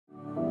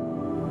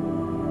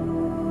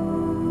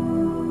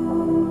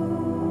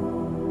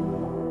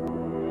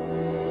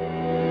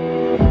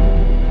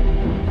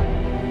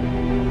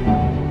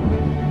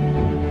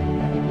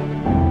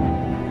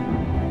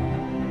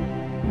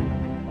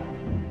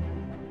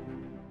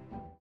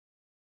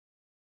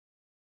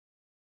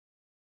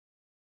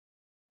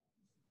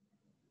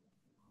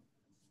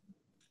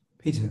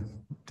Peter,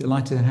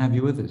 delighted to have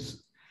you with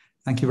us.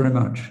 Thank you very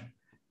much.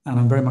 And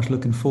I'm very much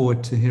looking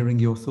forward to hearing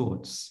your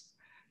thoughts.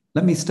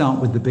 Let me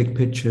start with the big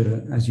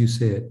picture as you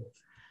see it.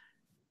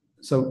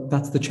 So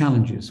that's the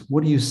challenges.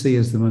 What do you see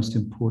as the most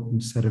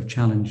important set of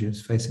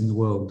challenges facing the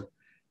world,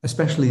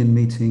 especially in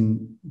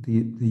meeting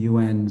the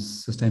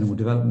UN's Sustainable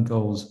Development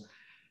Goals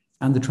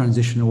and the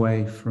transition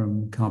away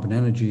from carbon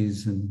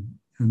energies and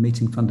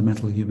meeting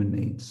fundamental human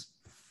needs?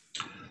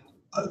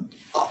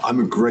 I'm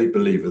a great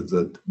believer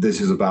that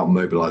this is about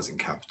mobilizing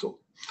capital.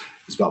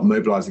 It's about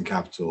mobilizing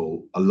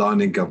capital,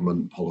 aligning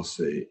government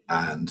policy,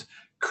 and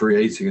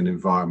creating an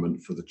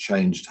environment for the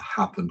change to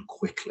happen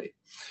quickly.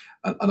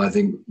 And I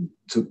think,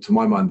 to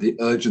my mind, the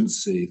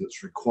urgency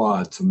that's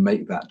required to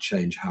make that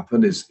change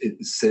happen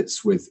it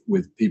sits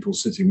with people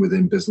sitting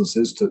within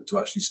businesses to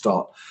actually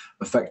start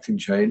affecting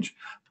change.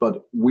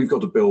 But we've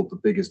got to build the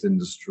biggest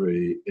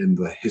industry in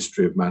the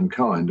history of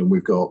mankind, and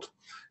we've got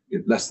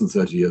less than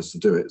 30 years to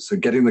do it. So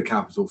getting the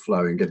capital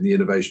flowing, getting the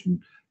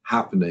innovation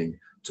happening,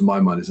 to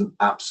my mind, is an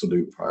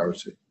absolute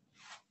priority.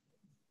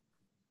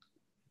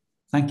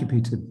 Thank you,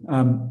 Peter.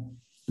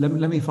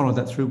 Let me follow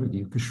that through with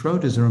you, because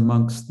Schroders are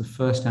amongst the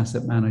first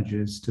asset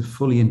managers to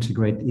fully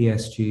integrate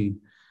ESG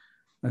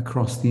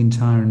across the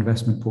entire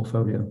investment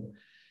portfolio.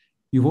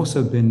 You've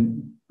also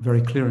been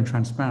very clear and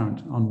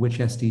transparent on which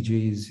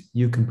SDGs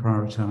you can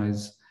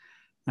prioritize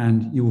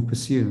and you will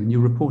pursue, and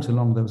you report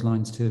along those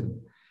lines too.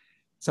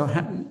 So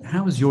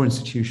how has your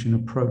institution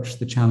approached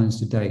the challenge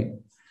to date?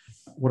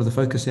 What are the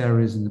focus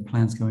areas and the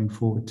plans going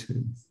forward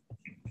too?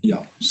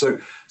 Yeah, so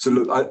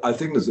look, I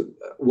think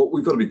what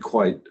we've got to be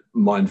quite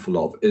mindful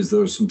of is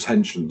there are some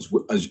tensions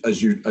as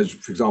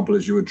for example,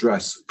 as you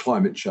address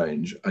climate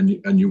change,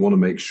 and you want to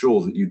make sure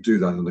that you do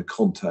that in the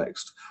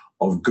context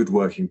of good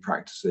working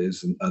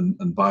practices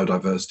and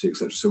biodiversity,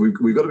 etc. So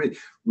we've got to be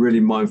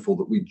really mindful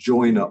that we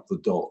join up the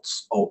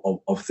dots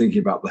of thinking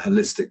about the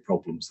holistic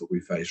problems that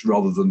we face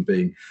rather than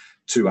being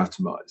too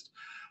atomized.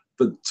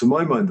 But to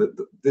my mind, that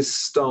this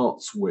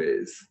starts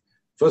with,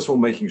 first of all,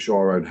 making sure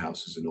our own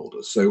house is in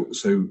order. So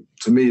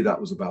to me, that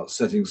was about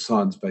setting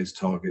science-based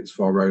targets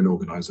for our own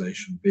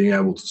organization, being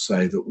able to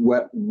say that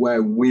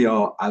where we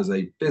are as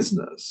a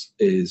business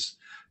is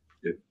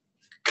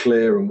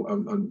clear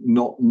and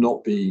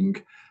not being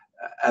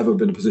ever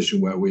been a position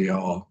where we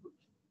are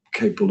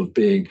capable of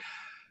being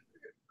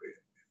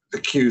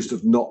accused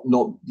of not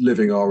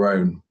living our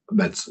own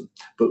medicine.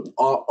 But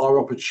our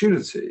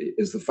opportunity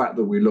is the fact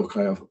that we look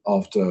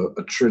after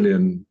 $1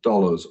 trillion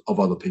of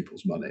other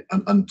people's money.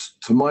 And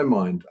to my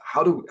mind,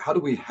 how do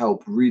we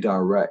help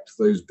redirect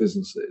those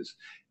businesses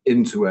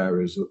into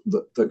areas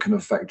that can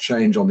affect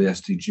change on the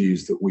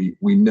SDGs that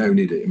we know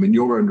need it? I mean,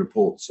 your own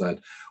report said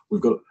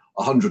we've got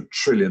 100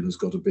 trillion has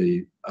got to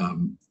be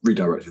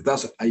redirected.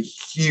 That's a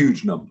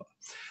huge number.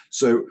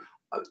 So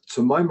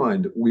to my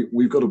mind,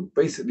 we've got to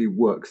basically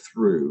work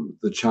through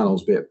the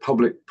channels, be it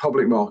public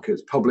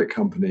markets, public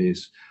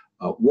companies,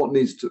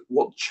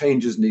 what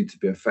changes need to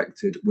be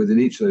affected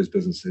within each of those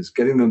businesses,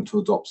 getting them to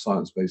adopt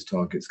science-based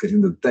targets, getting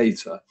the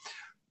data,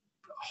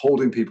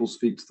 holding people's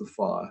feet to the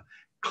fire,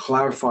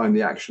 clarifying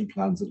the action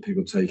plans that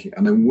people are taking,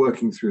 and then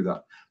working through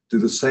that. Do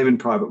the same in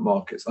private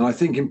markets. And I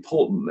think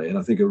importantly, and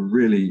I think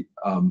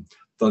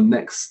the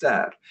next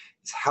step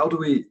is how do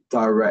we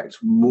direct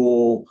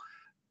more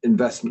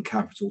investment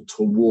capital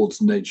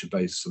towards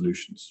nature-based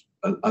solutions?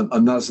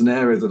 And that's an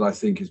area that I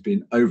think has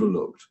been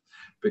overlooked,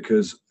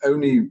 because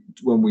only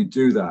when we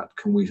do that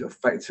can we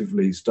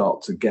effectively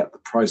start to get the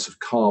price of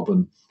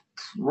carbon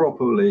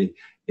properly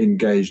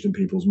engaged in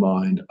people's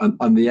mind,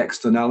 and the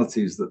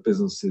externalities that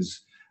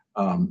businesses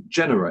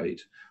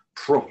generate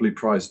properly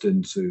priced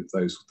into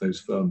those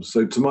firms.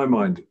 So to my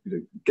mind,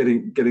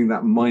 getting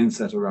that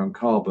mindset around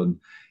carbon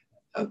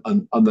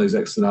and those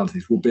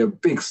externalities will be a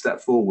big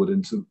step forward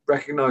into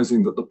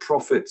recognizing that the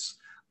profits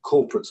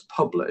corporates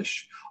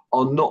publish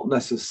are not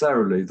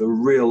necessarily the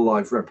real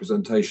life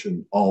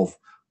representation of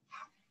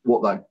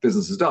what that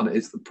business has done.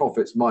 It's the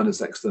profits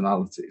minus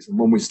externalities. And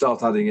when we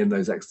start adding in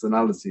those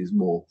externalities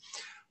more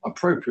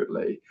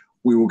appropriately,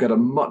 we will get a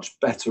much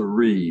better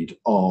read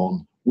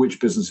on which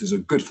businesses are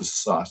good for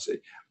society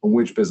and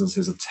which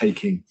businesses are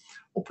taking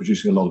or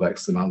producing a lot of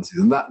externalities.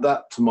 And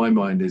that to my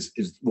mind, is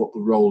what the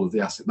role of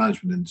the asset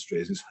management industry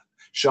is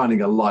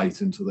shining a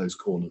light into those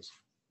corners.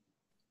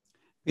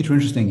 Peter,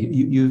 interesting.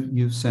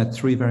 You've said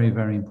three very,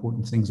 very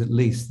important things, at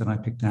least, that I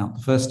picked out.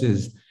 The first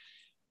is,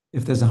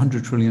 if there's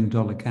 $100 trillion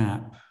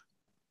gap,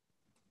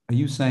 are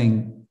you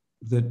saying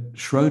that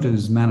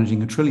Schroders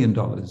managing $1 trillion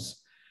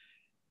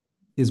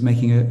is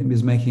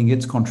making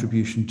its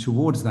contribution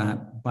towards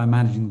that by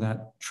managing that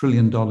 $1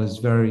 trillion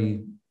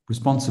very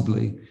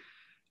responsibly,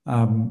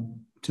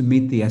 to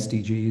meet the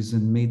SDGs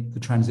and meet the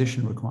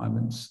transition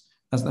requirements?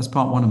 That's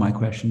part one of my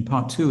question.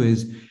 Part two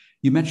is,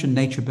 you mentioned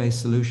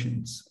nature-based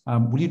solutions.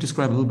 Will you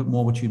describe a little bit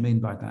more what you mean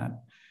by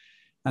that?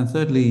 And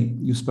thirdly,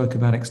 you spoke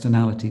about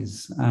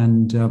externalities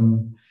and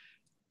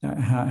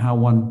how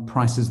one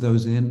prices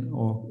those in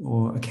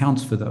or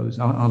accounts for those.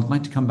 I'd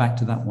like to come back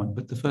to that one,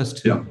 but the first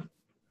two.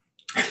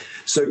 Yeah.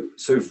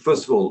 So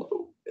first of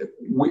all,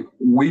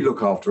 we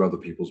look after other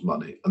people's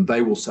money and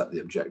they will set the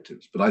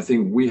objectives. But I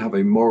think we have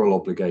a moral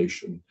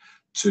obligation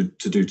to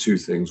do two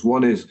things.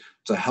 One is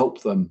to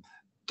help them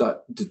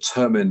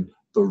determine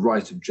the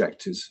right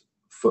objectives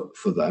for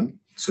them.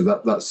 So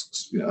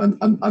that's, you know,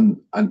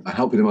 and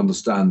helping them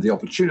understand the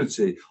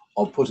opportunity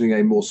of putting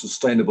a more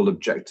sustainable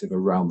objective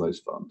around those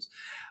funds.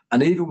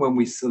 And even when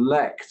we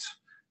select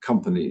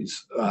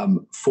companies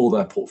for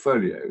their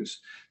portfolios,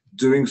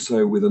 doing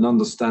so with an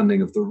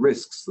understanding of the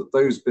risks that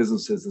those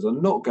businesses that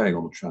are not going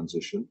on a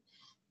transition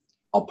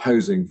are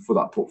posing for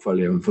that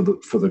portfolio and for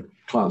the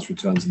client's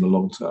returns in the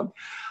long term.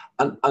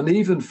 And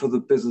even for the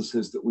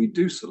businesses that we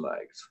do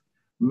select,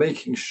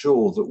 making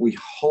sure that we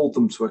hold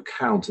them to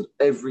account at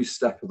every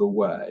step of the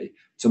way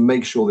to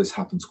make sure this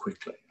happens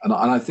quickly. And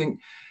I think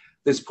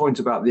this point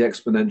about the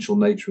exponential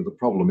nature of the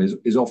problem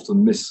is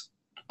often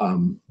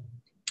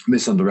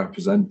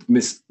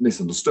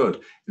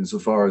misunderstood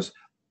insofar as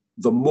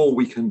the more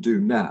we can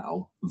do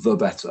now, the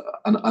better.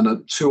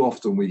 And too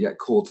often we get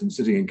caught in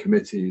sitting in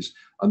committees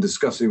and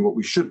discussing what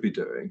we should be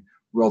doing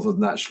rather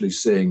than actually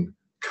seeing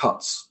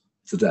cuts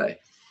today.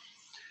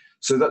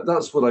 So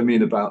that's what I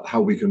mean about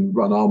how we can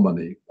run our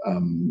money.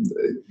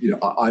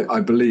 I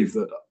believe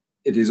that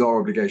it is our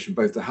obligation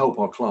both to help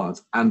our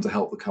clients and to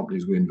help the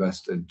companies we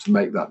invest in to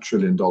make that $1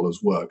 trillion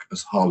work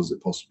as hard as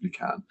it possibly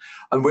can.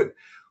 And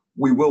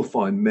we will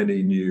find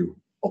many new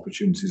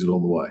opportunities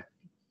along the way.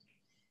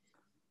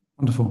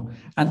 Wonderful.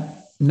 And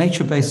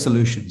nature-based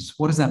solutions,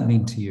 what does that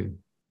mean to you?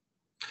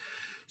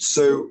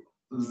 So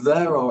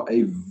there are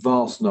a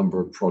vast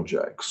number of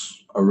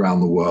projects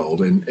around the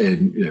world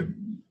in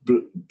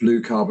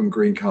blue carbon,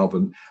 green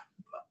carbon,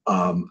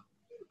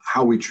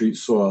 how we treat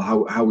soil,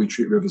 how we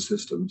treat river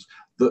systems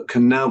that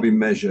can now be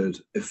measured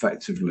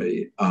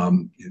effectively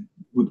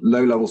with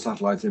low-level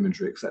satellite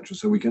imagery, etc.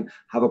 So we can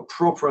have a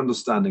proper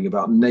understanding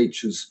about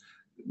nature's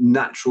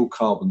natural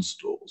carbon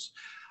stores.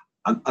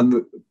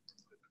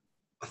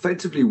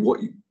 Effectively, what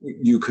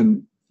you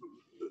can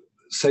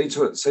say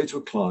to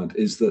a client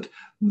is that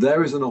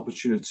there is an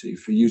opportunity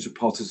for you to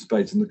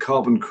participate in the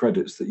carbon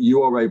credits that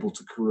you are able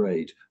to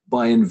create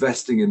by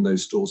investing in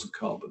those stores of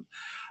carbon.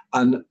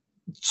 And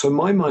to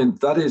my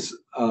mind, that is,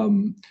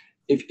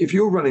 if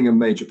you're running a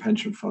major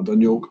pension fund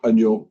and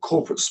your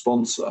corporate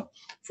sponsor,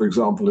 for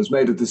example, has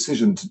made a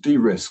decision to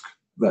de-risk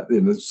that,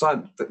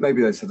 that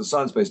maybe they set a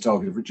science-based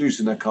target of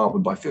reducing their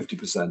carbon by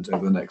 50%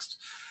 over the next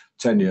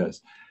 10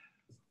 years,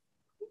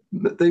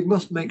 they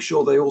must make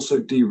sure they also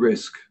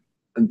de-risk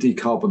and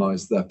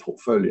decarbonize their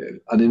portfolio.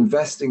 And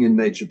investing in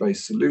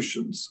nature-based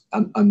solutions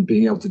and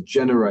being able to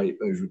generate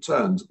those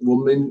returns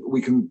will mean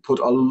we can put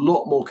a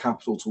lot more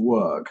capital to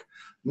work,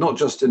 not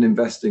just in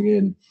investing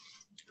in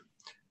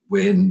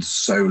wind,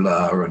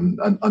 solar,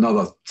 and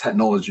other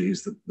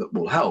technologies that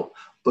will help,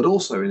 but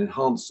also in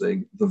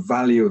enhancing the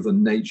value of the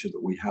nature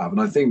that we have.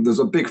 And I think there's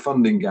a big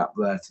funding gap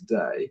there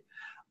today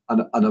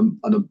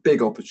and a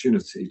big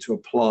opportunity to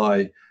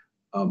apply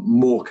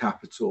more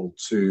capital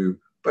to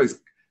both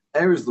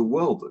areas of the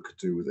world that could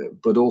do with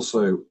it, but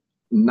also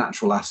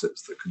natural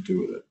assets that could do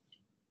with it.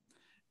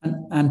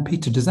 And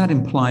Peter, does that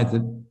imply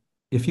that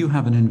if you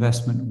have an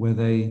investment where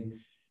they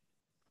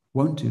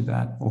won't do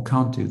that or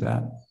can't do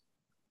that,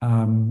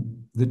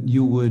 that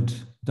you would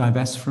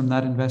divest from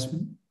that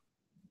investment?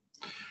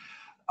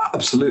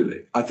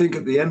 Absolutely. I think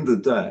at the end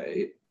of the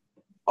day,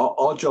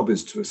 our job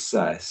is to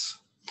assess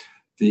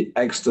the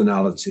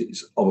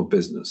externalities of a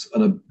business,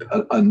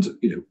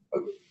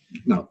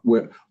 now,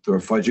 there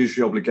are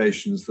fiduciary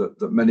obligations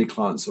that many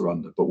clients are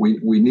under, but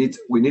we need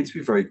to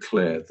be very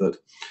clear that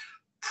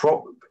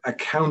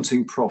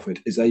accounting profit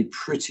is a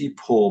pretty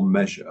poor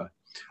measure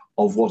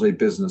of what a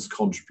business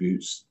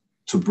contributes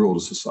to broader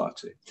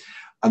society.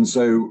 And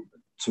so,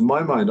 to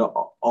my mind,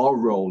 our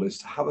role is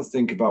to have a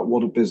think about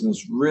what a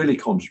business really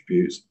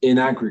contributes in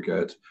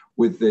aggregate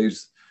with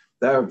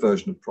their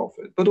version of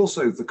profit, but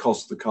also the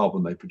cost of the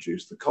carbon they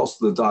produce, the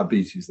cost of the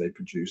diabetes they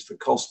produce, the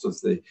cost of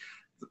the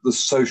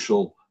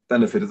social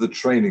benefit of the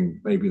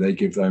training maybe they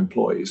give their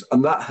employees.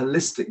 And that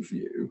holistic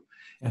view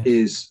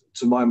is,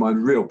 to my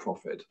mind, real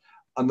profit.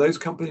 And those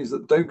companies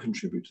that don't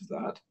contribute to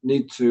that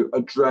need to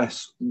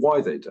address why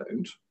they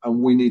don't. And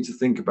we need to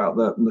think about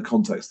that in the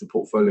context of the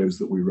portfolios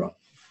that we run.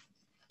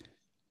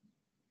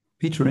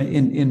 Peter,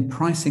 in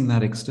pricing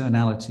that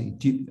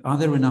externality, are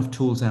there enough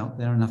tools out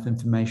there, enough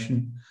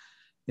information,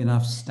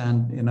 enough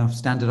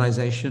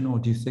standardization, or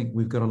do you think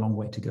we've got a long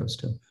way to go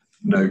still?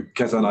 No,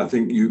 Kethan, I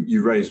think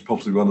you raised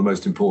possibly one of the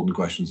most important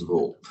questions of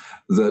all,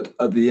 that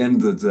at the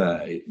end of the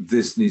day,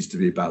 this needs to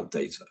be about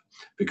data,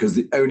 because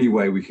the only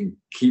way we can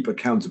keep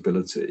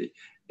accountability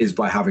is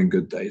by having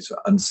good data.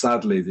 And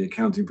sadly, the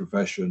accounting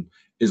profession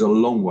is a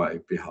long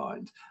way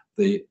behind.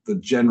 The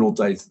general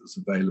data that's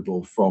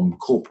available from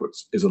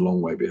corporates is a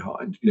long way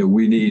behind.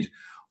 We need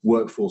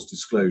workforce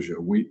disclosure.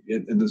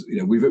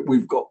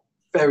 We've got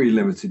very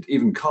limited,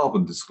 even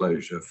carbon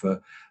disclosure for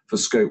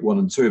scope 1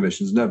 and 2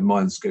 emissions, never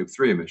mind scope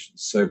 3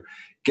 emissions. So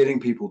getting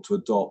people to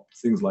adopt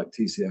things like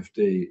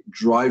TCFD,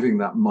 driving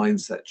that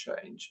mindset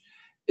change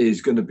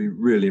is going to be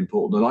really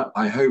important. And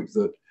I hope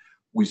that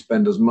we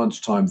spend as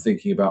much time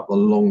thinking about the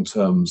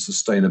long-term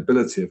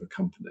sustainability of a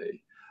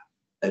company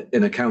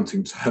in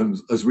accounting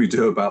terms as we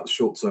do about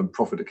short-term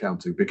profit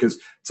accounting. Because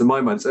to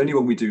my mind, it's only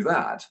when we do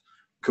that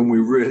can we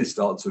really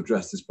start to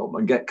address this problem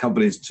and get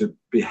companies to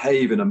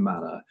behave in a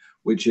manner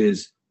which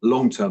is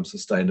long-term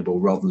sustainable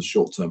rather than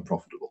short-term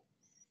profitable.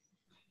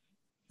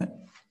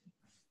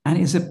 And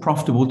is it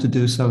profitable to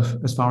do so,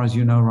 as far as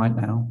you know right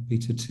now,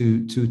 Peter,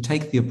 to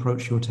take the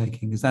approach you're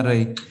taking? Is that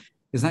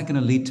going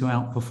to lead to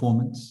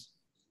outperformance?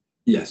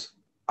 Yes.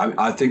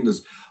 I think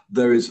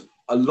there is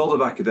a lot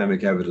of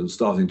academic evidence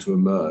starting to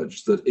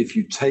emerge that if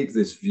you take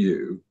this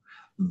view,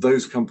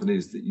 those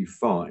companies that you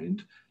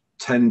find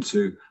tend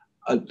to,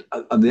 and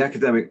the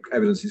academic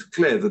evidence is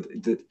clear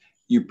that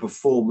you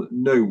perform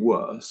no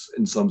worse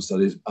in some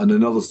studies, and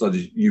in other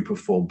studies you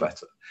perform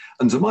better.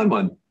 And to my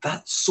mind,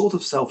 that's sort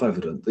of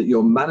self-evident that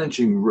you're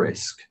managing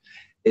risk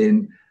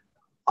in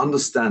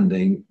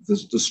understanding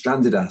the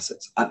stranded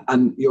assets,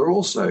 and you're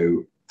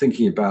also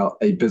thinking about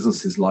a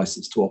business's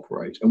license to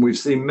operate. And we've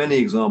seen many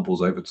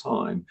examples over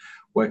time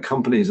where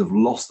companies have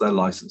lost their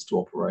license to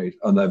operate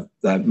and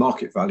their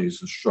market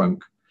values have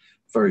shrunk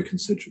very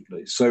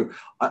considerably. So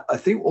I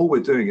think all we're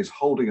doing is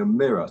holding a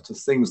mirror to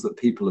things that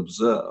people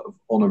observe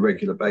on a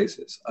regular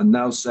basis and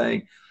now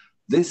saying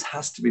this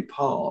has to be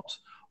part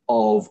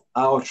of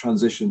our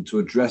transition to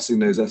addressing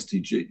those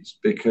SDGs,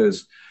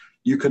 because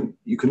you can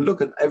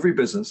look at every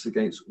business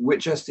against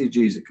which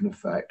SDGs it can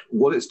affect,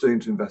 what it's doing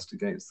to invest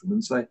against them,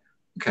 and say,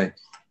 okay,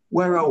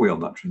 where are we on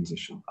that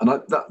transition?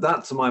 And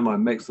that to my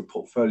mind makes the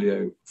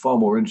portfolio far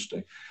more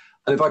interesting.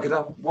 And if I could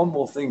add one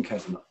more thing,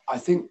 Kevin, I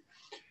think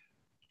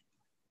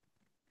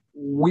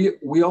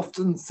we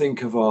often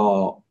think of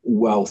our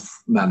wealth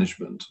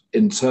management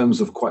in terms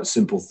of quite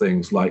simple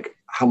things like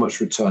how much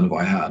return have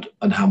I had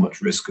and how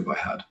much risk have I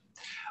had.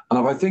 And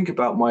if I think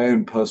about my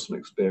own personal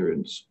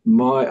experience,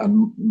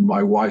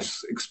 my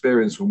wife's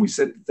experience when we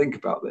think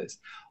about this,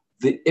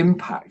 the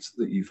impact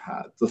that you've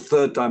had, the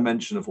third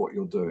dimension of what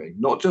you're doing,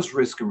 not just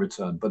risk and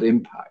return, but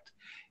impact,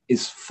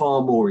 is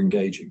far more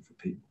engaging for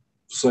people.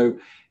 So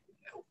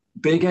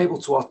being able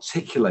to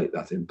articulate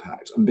that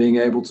impact and being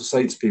able to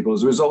say to people,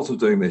 as a result of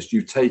doing this,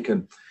 you've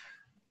taken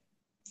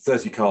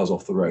 30 cars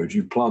off the road,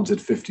 you've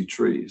planted 50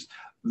 trees,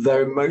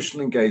 their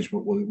emotional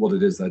engagement with what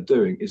it is they're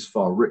doing is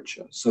far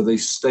richer. So they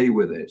stay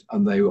with it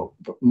and they are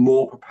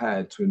more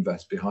prepared to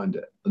invest behind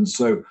it. And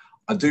so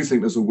I do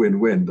think there's a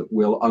win-win that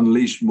will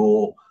unleash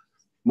more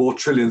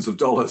trillions of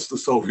dollars to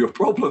solve your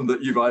problem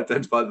that you've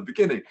identified at the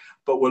beginning,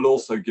 but will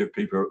also give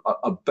people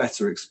a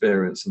better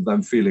experience and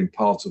them feeling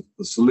part of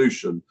the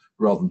solution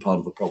rather than part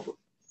of the problem.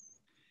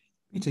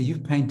 Peter,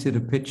 you've painted a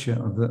picture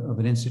of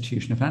an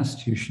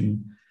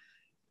institution,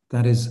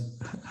 that is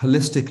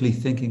holistically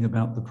thinking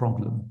about the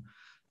problem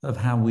of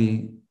how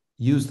we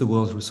use the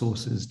world's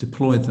resources,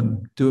 deploy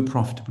them, do it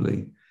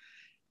profitably.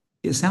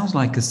 It sounds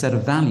like a set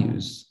of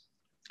values.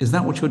 Is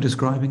that what you're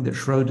describing, that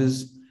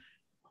Schroders,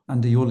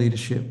 under your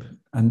leadership,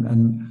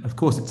 and of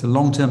course it's a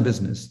long-term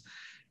business,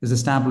 is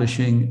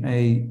establishing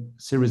a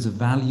series of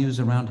values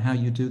around how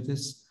you do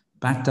this,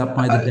 backed up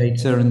by the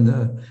data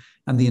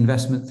and the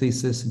investment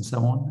thesis and so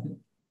on?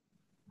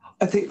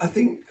 I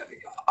think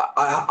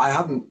I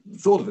haven't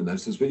thought of it in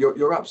those terms, but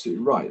you're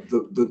absolutely right.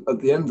 At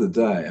the end of the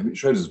day, I mean,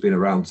 Schroders has been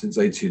around since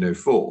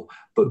 1804,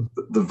 but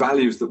the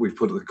values that we've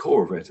put at the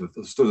core of it have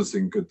stood us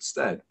in good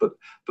stead. But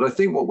I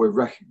think what we're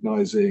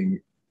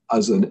recognizing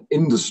as an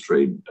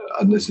industry,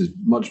 and this is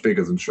much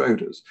bigger than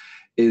Schroders,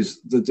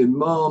 is the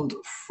demand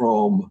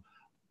from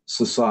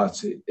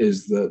society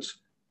is that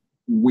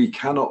we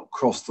cannot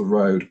cross the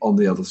road on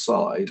the other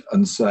side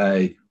and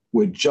say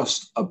we're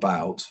just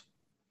about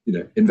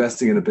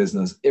investing in a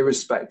business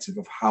irrespective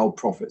of how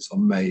profits are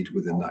made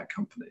within that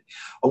company.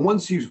 And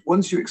once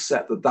you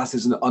accept that that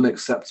is an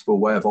unacceptable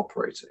way of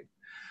operating,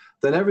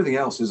 then everything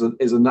else is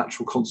a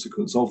natural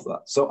consequence of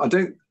that. So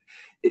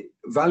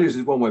values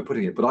is one way of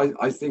putting it, but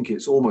I think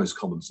it's almost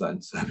common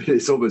sense. I mean,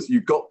 it's almost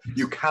you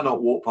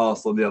cannot walk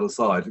past on the other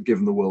side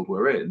given the world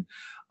we're in.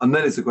 And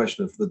then it's a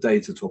question of the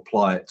data to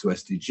apply it to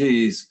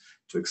SDGs,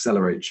 to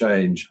accelerate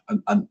change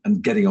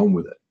and getting on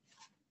with it.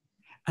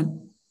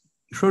 And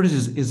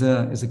Schroders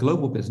is a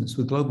global business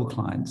with global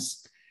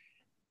clients.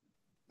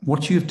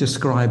 What you've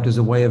described as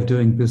a way of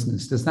doing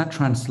business, does that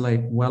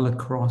translate well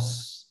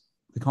across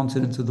the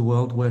continents of the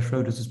world where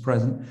Schroders is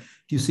present?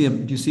 Do you see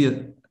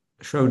a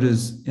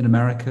Schroders in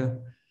America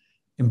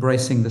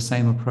embracing the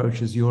same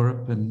approach as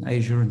Europe and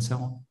Asia and so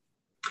on?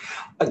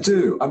 I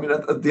do. I mean,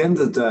 at the end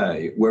of the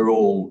day, we're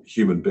all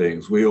human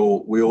beings. We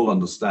all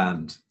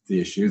understand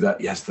the issue that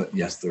yes,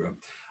 there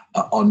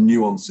are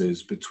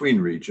nuances between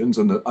regions,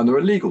 and there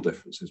are legal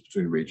differences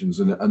between regions.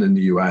 And in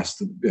the US,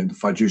 the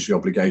fiduciary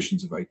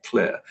obligations are very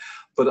clear.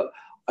 But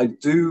I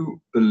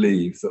do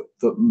believe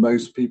that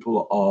most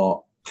people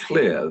are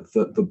clear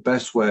that the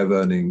best way of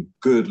earning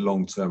good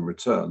long-term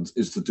returns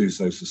is to do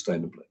so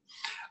sustainably.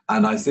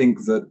 And I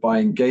think that by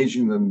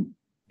engaging them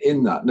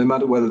in that, no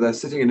matter whether they're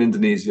sitting in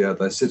Indonesia,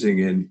 they're sitting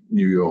in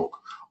New York,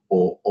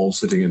 or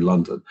sitting in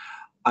London,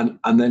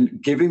 and then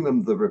giving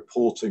them the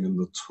reporting and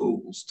the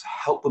tools to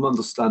help them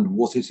understand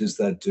what it is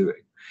they're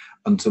doing.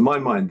 And to my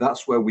mind,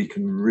 that's where we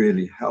can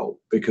really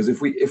help, because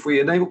if we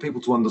enable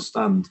people to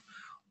understand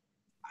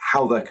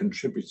how they're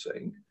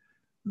contributing,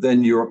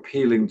 then you're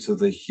appealing to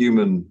the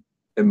human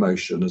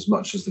emotion as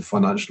much as the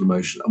financial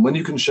emotion. And when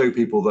you can show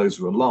people those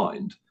are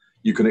aligned,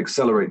 you can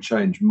accelerate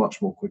change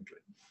much more quickly.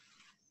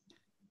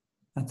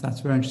 That's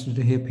very interesting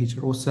to hear,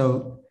 Peter.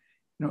 Also,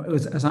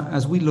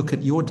 as we look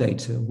at your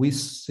data, we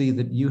see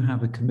that you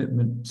have a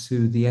commitment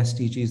to the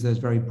SDGs that's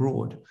very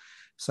broad.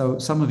 So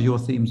some of your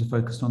themes are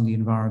focused on the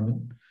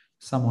environment,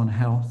 some on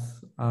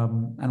health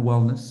and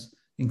wellness,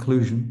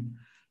 inclusion.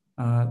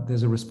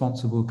 There's a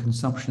responsible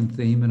consumption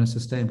theme and a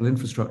sustainable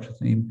infrastructure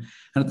theme.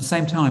 And at the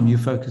same time, you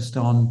focused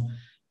on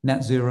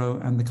net zero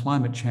and the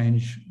climate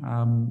change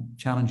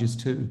challenges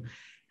too.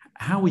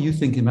 How are you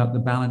thinking about the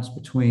balance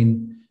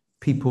between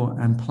people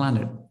and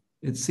planet?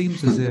 It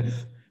seems as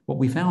if what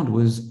we found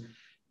was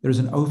there is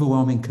an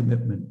overwhelming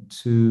commitment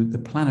to the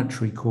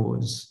planetary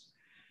cause,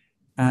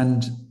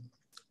 and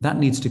that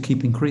needs to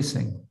keep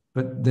increasing.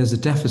 But there's a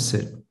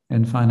deficit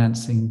in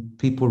financing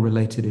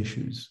people-related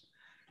issues.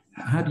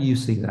 How do you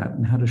see that,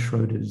 and how does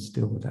Schroders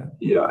deal with that?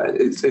 Yeah,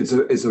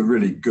 it's a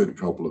really good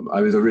problem. I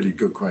mean, it's a really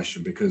good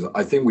question, because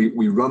I think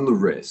we run the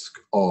risk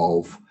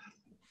of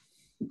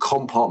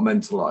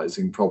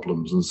compartmentalizing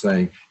problems and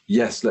saying,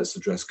 yes, let's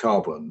address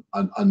carbon,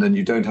 and then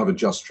you don't have a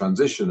just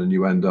transition, and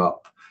you end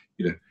up,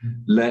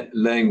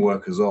 laying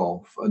workers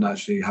off and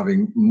actually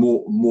having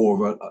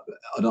more of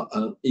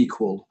an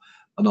equal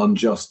and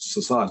unjust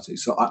society.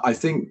 So I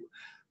think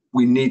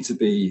we need to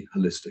be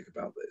holistic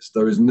about this.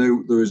 There is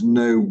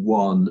no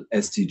one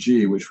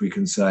SDG which we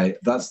can say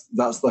that's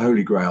the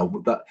holy grail,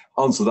 but that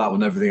answer that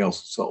one, everything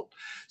else is solved.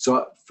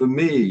 So for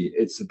me,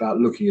 it's about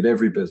looking at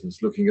every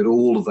business, looking at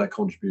all of their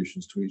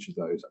contributions to each of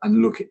those,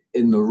 and look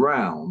in the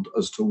round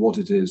as to what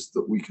it is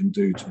that we can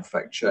do to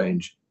affect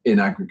change in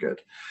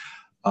aggregate.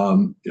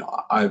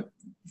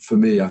 For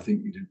me, I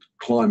think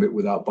climate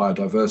without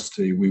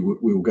biodiversity, we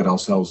will get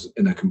ourselves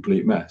in a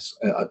complete mess.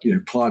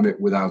 Climate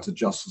without a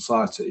just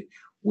society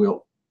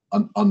will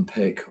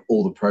unpick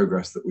all the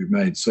progress that we've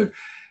made. So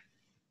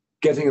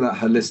getting that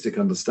holistic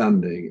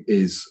understanding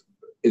is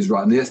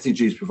right. And the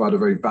SDGs provide a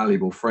very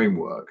valuable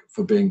framework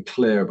for being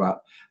clear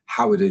about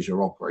how it is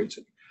you're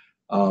operating.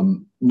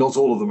 Not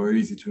all of them are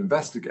easy to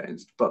invest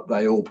against, but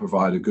they all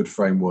provide a good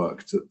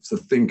framework to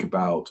think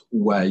about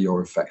where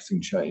you're affecting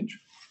change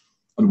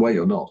and where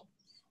you're not.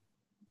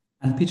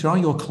 And Peter, are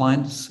your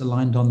clients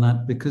aligned on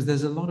that? Because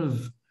there's a lot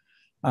of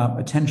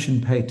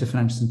attention paid to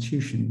financial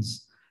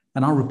institutions.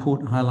 And our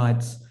report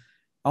highlights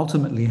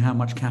ultimately how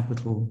much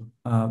capital,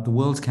 the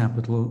world's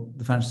capital,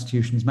 the financial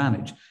institutions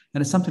manage.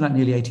 And it's something like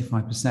nearly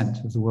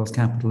 85% of the world's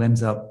capital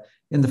ends up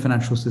in the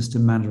financial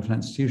system managed by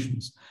financial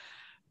institutions.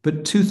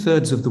 But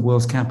 2/3 of the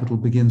world's capital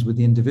begins with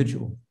the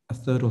individual, a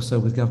third or so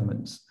with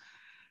governments.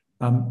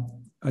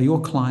 Are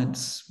your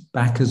clients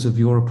backers of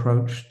your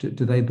approach?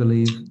 Do they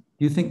believe? Do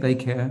you think they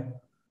care?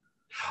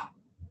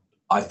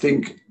 I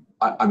think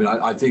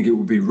it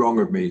would be wrong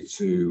of me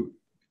to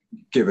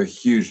give a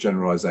huge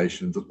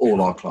generalization that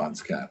all our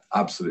clients care.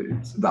 Absolutely.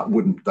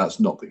 That's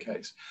not the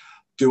case.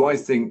 Do I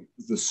think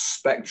the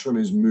spectrum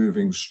is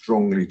moving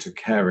strongly to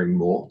caring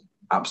more?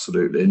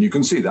 Absolutely. And you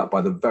can see that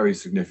by the very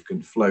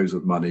significant flows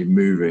of money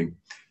moving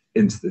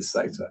into this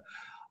sector.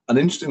 And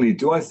interestingly,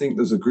 do I think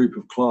there's a group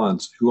of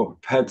clients who are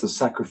prepared to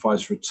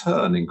sacrifice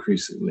return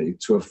increasingly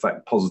to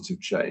affect positive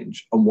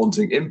change and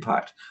wanting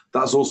impact?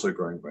 That's also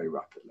growing very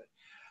rapidly.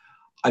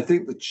 I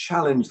think the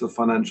challenge the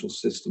financial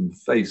system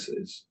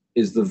faces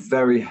is the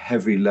very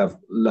heavy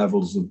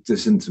levels of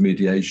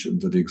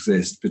disintermediation that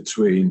exist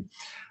between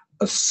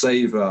a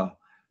saver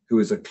who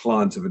is a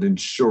client of an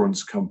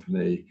insurance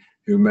company,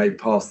 who may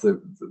pass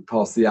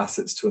the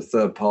assets to a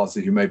third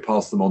party, who may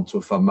pass them on to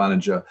a fund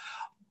manager.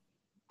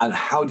 And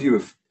how do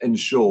you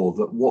ensure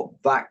that what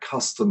that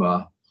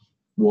customer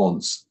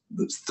wants,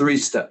 that's 3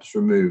 steps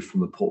removed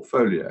from the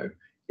portfolio,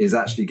 is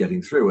actually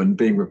getting through and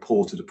being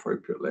reported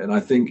appropriately? And I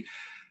think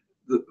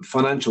the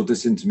financial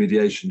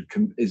disintermediation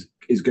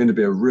is going to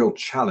be a real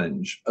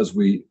challenge as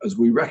we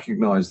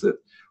recognize that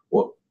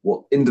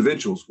what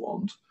individuals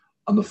want,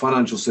 and the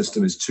financial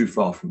system is too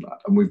far from that.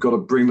 And we've got to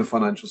bring the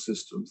financial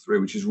system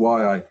through, which is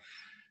why I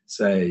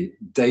say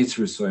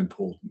data is so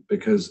important,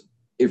 because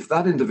if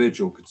that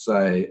individual could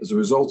say, as a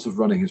result of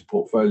running his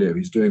portfolio,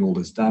 he's doing all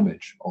this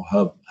damage, or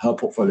her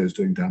portfolio is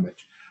doing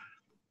damage,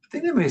 I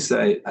think they may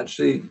say,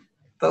 actually,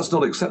 that's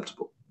not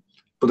acceptable.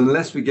 But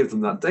unless we give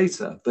them that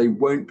data, they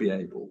won't be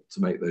able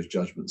to make those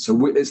judgments.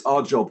 So it's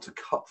our job to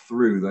cut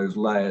through those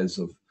layers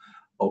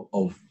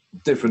of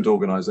different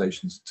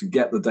organizations to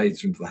get the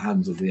data into the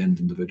hands of the end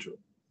individual.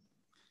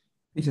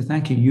 Peter,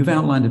 thank you. You've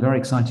outlined a very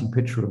exciting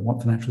picture of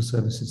what financial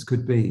services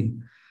could be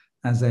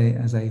as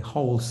a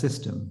whole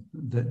system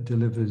that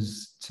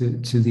delivers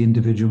to the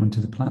individual and to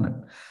the planet.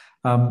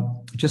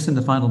 Just in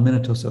the final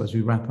minute or so as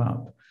we wrap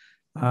up,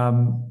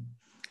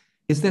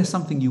 is there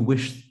something you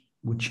wish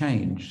would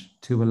change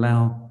to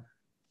allow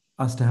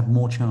us to have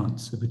more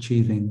chance of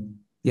achieving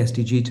the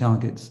SDG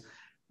targets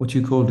what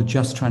you called a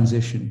just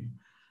transition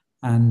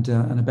and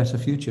a better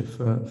future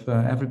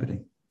for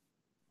everybody.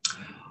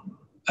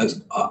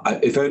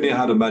 If only I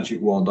had a magic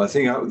wand. I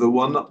think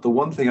the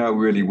one thing I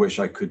really wish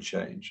I could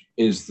change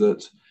is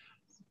that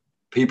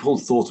people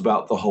thought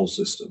about the whole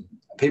system.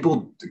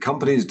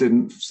 Companies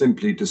didn't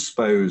simply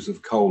dispose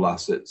of coal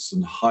assets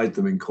and hide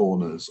them in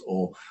corners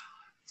or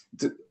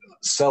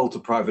sell to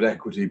private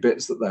equity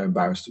bits that they're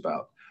embarrassed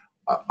about.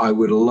 I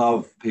would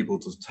love people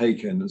to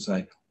take in and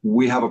say,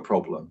 we have a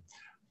problem.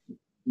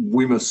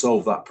 We must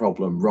solve that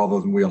problem, rather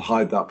than we'll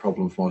hide that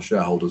problem from our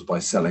shareholders by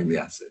selling the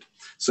asset,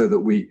 so that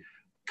we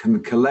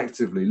can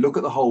collectively look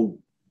at the whole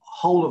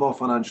of our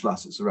financial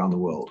assets around the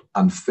world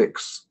and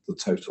fix the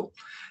total.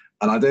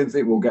 And I don't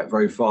think we'll get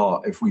very far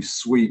if we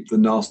sweep the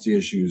nasty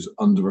issues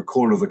under a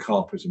corner of the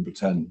carpet and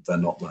pretend they're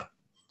not there.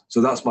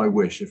 So that's my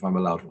wish, if I'm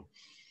allowed one.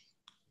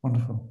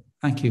 Wonderful.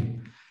 Thank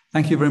you.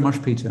 Thank you very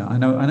much, Peter. I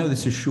know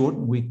this is short.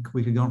 We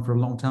could go on for a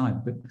long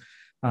time, but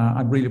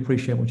I really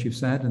appreciate what you've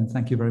said, and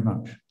thank you very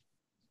much.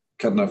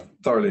 Kevin, I've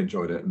thoroughly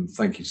enjoyed it, and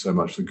thank you so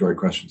much for the great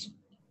questions.